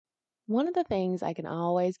One of the things I can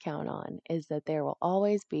always count on is that there will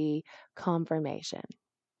always be confirmation.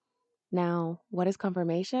 Now, what is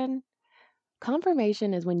confirmation?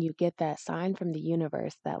 Confirmation is when you get that sign from the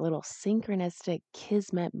universe, that little synchronistic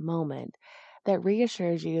kismet moment that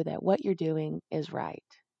reassures you that what you're doing is right.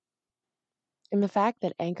 And the fact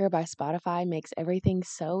that Anchor by Spotify makes everything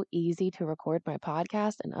so easy to record my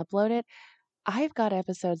podcast and upload it, I've got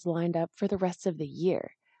episodes lined up for the rest of the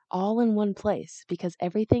year, all in one place because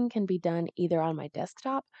everything can be done either on my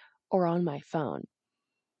desktop or on my phone.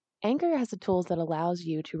 Anchor has the tools that allows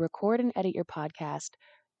you to record and edit your podcast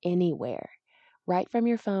anywhere, right from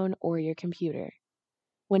your phone or your computer.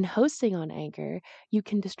 When hosting on Anchor, you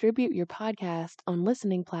can distribute your podcast on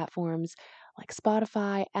listening platforms like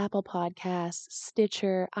Spotify, Apple Podcasts,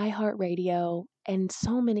 Stitcher, iHeartRadio, and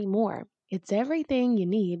so many more. It's everything you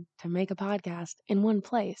need to make a podcast in one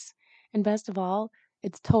place. And best of all,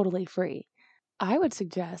 it's totally free. I would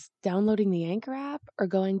suggest downloading the Anchor app or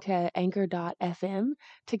going to anchor.fm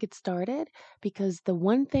to get started because the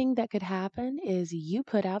one thing that could happen is you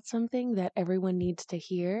put out something that everyone needs to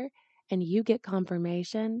hear and you get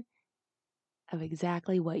confirmation of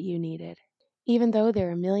exactly what you needed. Even though there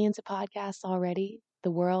are millions of podcasts already,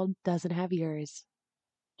 the world doesn't have yours.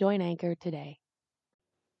 Join Anchor today.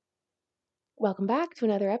 Welcome back to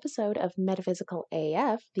another episode of Metaphysical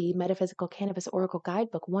AF, the Metaphysical Cannabis Oracle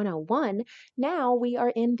Guidebook 101. Now we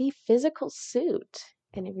are in the physical suit.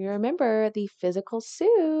 And if you remember, the physical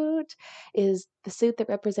suit is the suit that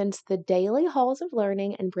represents the daily halls of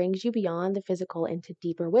learning and brings you beyond the physical into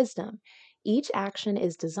deeper wisdom. Each action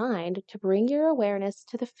is designed to bring your awareness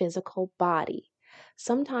to the physical body.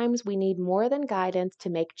 Sometimes we need more than guidance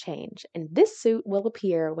to make change, and this suit will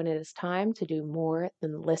appear when it is time to do more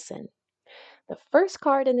than listen. The first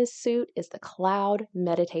card in this suit is the Cloud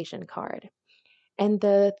Meditation card. And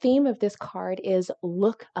the theme of this card is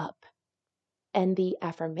look up. And the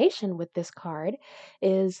affirmation with this card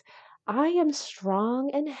is I am strong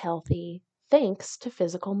and healthy thanks to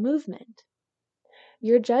physical movement.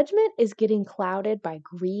 Your judgment is getting clouded by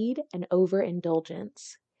greed and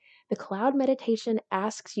overindulgence. The cloud meditation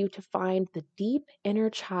asks you to find the deep inner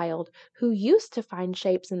child who used to find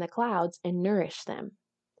shapes in the clouds and nourish them.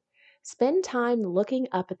 Spend time looking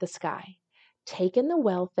up at the sky. Take in the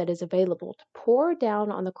wealth that is available to pour down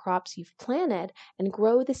on the crops you've planted and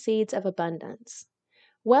grow the seeds of abundance.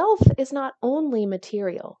 Wealth is not only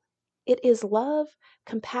material, it is love,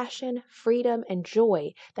 compassion, freedom, and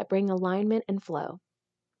joy that bring alignment and flow.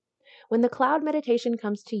 When the cloud meditation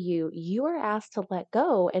comes to you, you are asked to let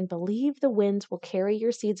go and believe the winds will carry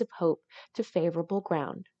your seeds of hope to favorable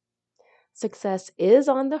ground. Success is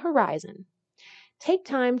on the horizon. Take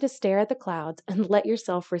time to stare at the clouds and let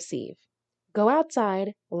yourself receive. Go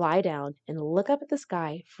outside, lie down, and look up at the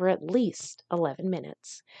sky for at least 11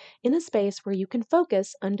 minutes in a space where you can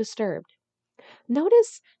focus undisturbed.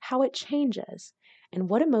 Notice how it changes and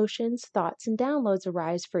what emotions, thoughts, and downloads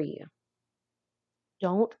arise for you.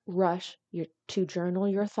 Don't rush to journal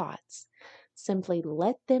your thoughts. Simply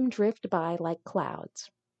let them drift by like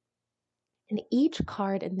clouds. And each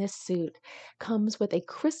card in this suit comes with a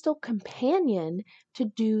crystal companion to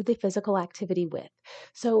do the physical activity with.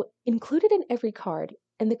 So included in every card,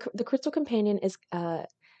 and the crystal companion is uh,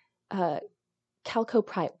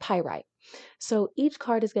 chalcopyrite. So each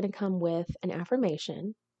card is going to come with an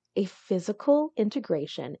affirmation, a physical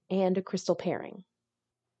integration, and a crystal pairing.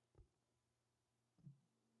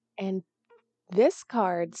 And this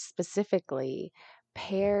card specifically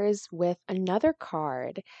pairs with another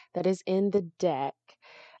card that is in the deck,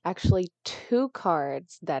 actually, two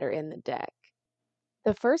cards that are in the deck.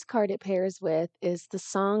 The first card it pairs with is the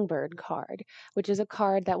Songbird card, which is a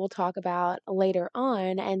card that we'll talk about later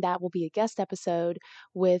on, and that will be a guest episode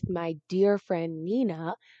with my dear friend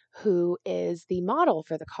Nina, who is the model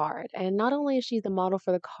for the card. And not only is she the model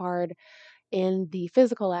for the card in the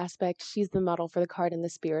physical aspect, she's the model for the card in the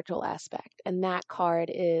spiritual aspect. And that card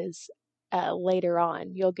is later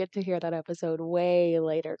on. You'll get to hear that episode way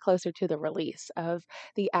later, closer to the release of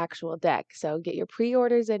the actual deck. So get your pre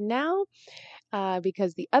orders in now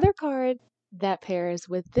because the other card that pairs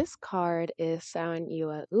with this card is Sound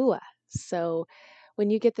Ua Ua. So when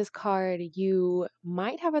you get this card, you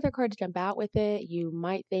might have other cards jump out with it. You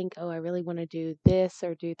might think, oh, I really want to do this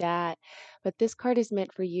or do that. But this card is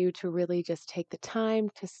meant for you to really just take the time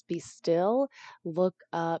to be still, look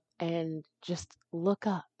up, and just look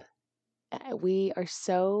up. We are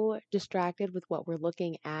so distracted with what we're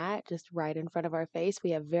looking at just right in front of our face.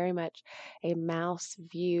 We have very much a mouse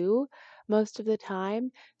view most of the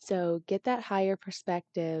time. So get that higher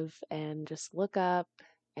perspective and just look up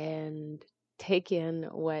and take in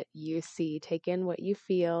what you see, take in what you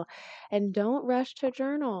feel, and don't rush to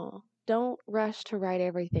journal. Don't rush to write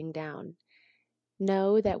everything down.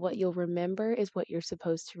 Know that what you'll remember is what you're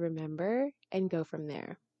supposed to remember and go from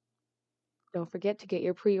there. Don't forget to get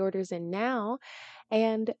your pre-orders in now.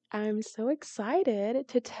 And I'm so excited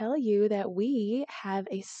to tell you that we have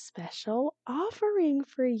a special offering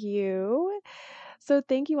for you. So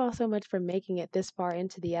thank you all so much for making it this far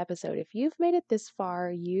into the episode. If you've made it this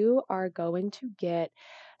far, you are going to get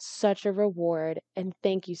such a reward. And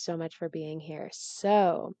thank you so much for being here.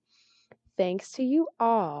 So thanks to you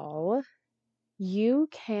all, you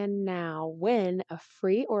can now win a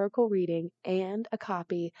free Oracle reading and a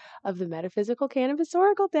copy of the Metaphysical Cannabis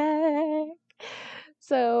Oracle deck.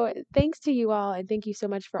 So thanks to you all, and thank you so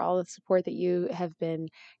much for all the support that you have been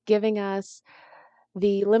giving us.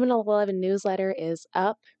 The Liminal 11 newsletter is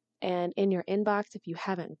up and in your inbox. If you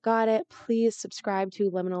haven't got it, please subscribe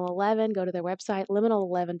to Liminal 11. Go to their website,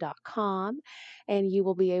 liminal11.com, and you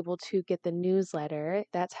will be able to get the newsletter.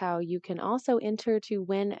 That's how you can also enter to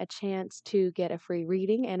win a chance to get a free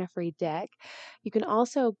reading and a free deck. You can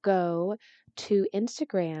also go to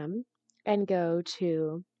Instagram and go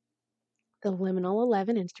to the Liminal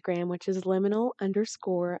 11 Instagram, which is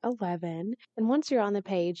liminal_11. And once you're on the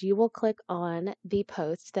page, you will click on the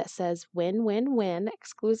post that says Win, Win, Win,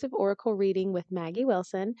 exclusive Oracle reading with Maggie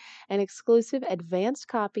Wilson, an exclusive advanced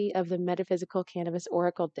copy of the Metaphysical Cannabis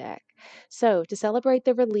Oracle deck. So to celebrate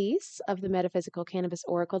the release of the Metaphysical Cannabis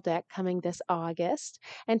Oracle deck coming this August,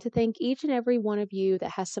 and to thank each and every one of you that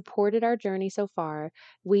has supported our journey so far,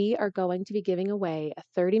 we are going to be giving away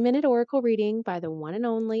a 30-minute Oracle reading by the one and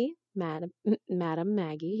only Madam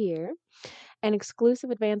Maggie here, an exclusive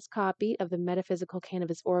advanced copy of the Metaphysical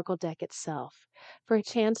Cannabis Oracle deck itself. For a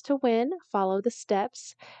chance to win, follow the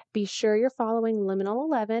steps. Be sure you're following Liminal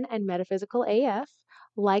 11 and Metaphysical AF.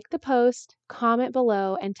 Like the post, comment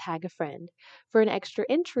below, and tag a friend. For an extra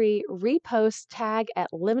entry, repost, tag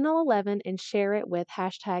at Liminal 11 and share it with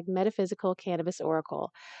hashtag Metaphysical Cannabis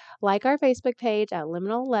Oracle. Like our Facebook page at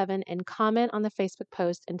Liminal 11 and comment on the Facebook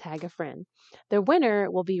post and tag a friend. The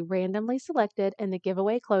winner will be randomly selected and the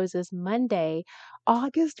giveaway closes Monday,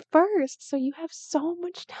 August 1st. So you have so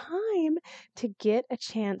much time to get a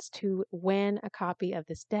chance to win a copy of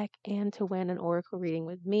this deck and to win an Oracle reading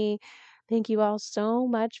with me. Thank you all so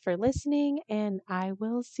much for listening, and I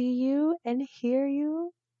will see you and hear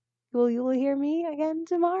you. You will hear me again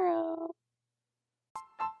tomorrow.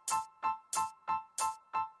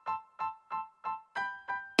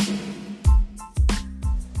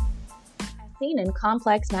 Seen in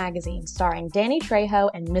Complex Magazine, starring Danny Trejo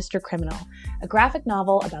and Mr. Criminal, a graphic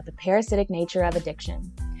novel about the parasitic nature of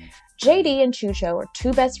addiction. JD and Chucho are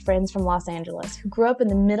two best friends from Los Angeles who grew up in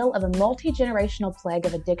the middle of a multi-generational plague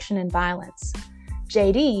of addiction and violence.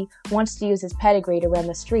 JD wants to use his pedigree to run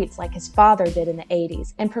the streets like his father did in the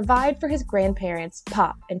 80s and provide for his grandparents,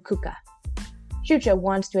 Pop and Kuka. Chucho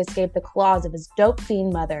wants to escape the claws of his dope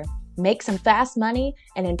fiend mother, make some fast money,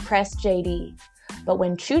 and impress JD. But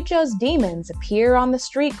when Chucho's demons appear on the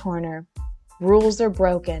street corner, rules are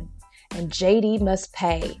broken, and JD must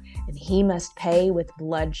pay, and he must pay with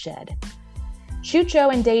bloodshed.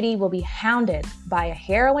 Chucho and JD will be hounded by a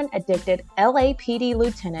heroin-addicted LAPD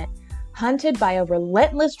lieutenant, hunted by a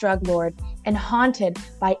relentless drug lord, and haunted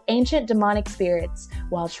by ancient demonic spirits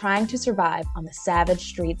while trying to survive on the savage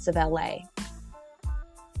streets of LA.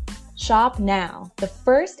 Shop now the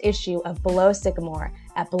first issue of Below Sycamore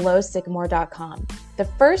at belowsycamore.com, the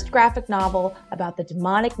first graphic novel about the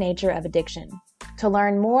demonic nature of addiction. To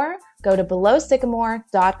learn more, go to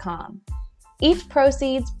belowsycamore.com. Each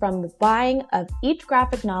proceeds from the buying of each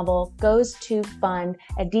graphic novel goes to fund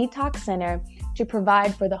a detox center to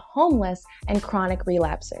provide for the homeless and chronic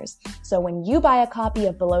relapsers. So when you buy a copy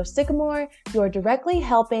of Below Sycamore, you are directly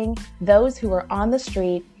helping those who are on the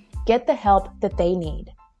street get the help that they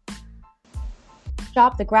need.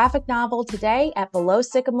 Shop the graphic novel today at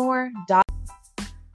belowsycamore.com.